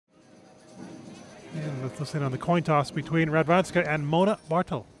And let's listen on the coin toss between Radwanska and Mona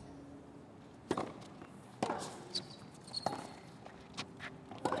Barthel.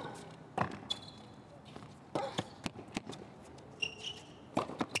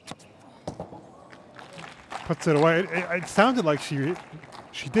 Puts it away. It sounded like she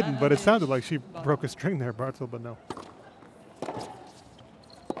didn't, but it sounded like she broke a string there, Barthel, but no.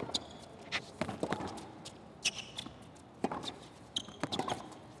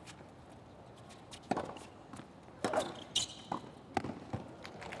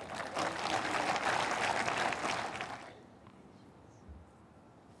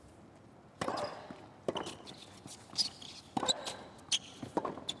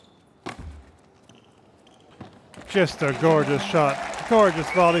 Just a gorgeous shot.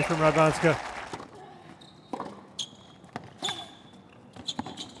 Gorgeous volley from Radwanska.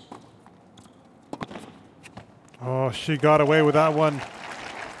 Oh, she got away with that one.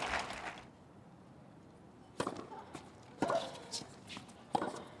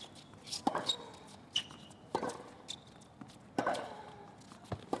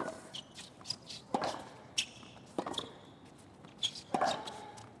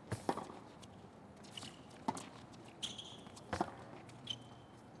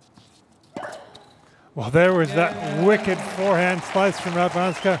 Well, there was that wicked forehand slice from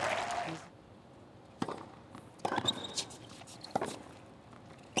Radwanska.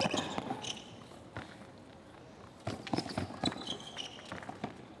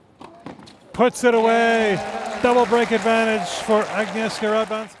 Puts it away. Double break advantage for Agnieszka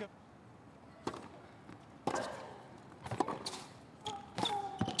Radwanska.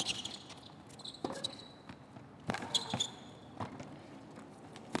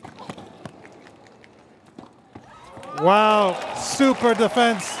 Wow, super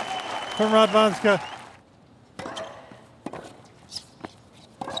defense from Radwanska.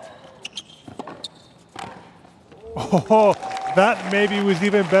 Oh, that maybe was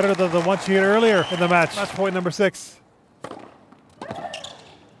even better than the one she hit earlier in the match. Match point number 6.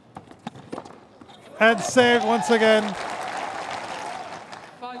 And saved once again.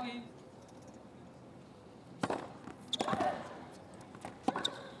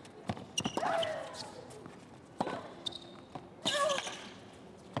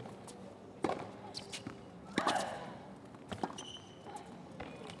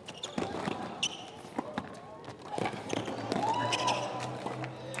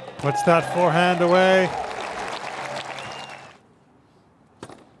 Puts that forehand away.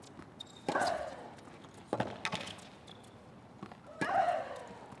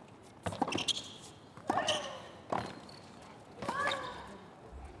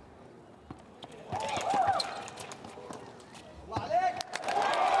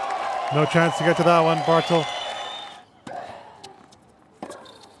 No chance to get to that one, Barthel.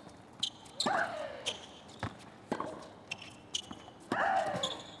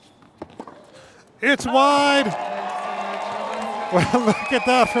 It's wide. Well, look at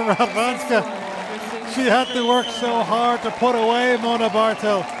that from Radwanska. She had to work so hard to put away Mona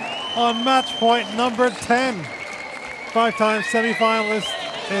Barthel on match point number 10. 5-time semi-finalist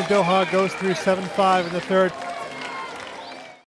in Doha goes through 7-5 in the third.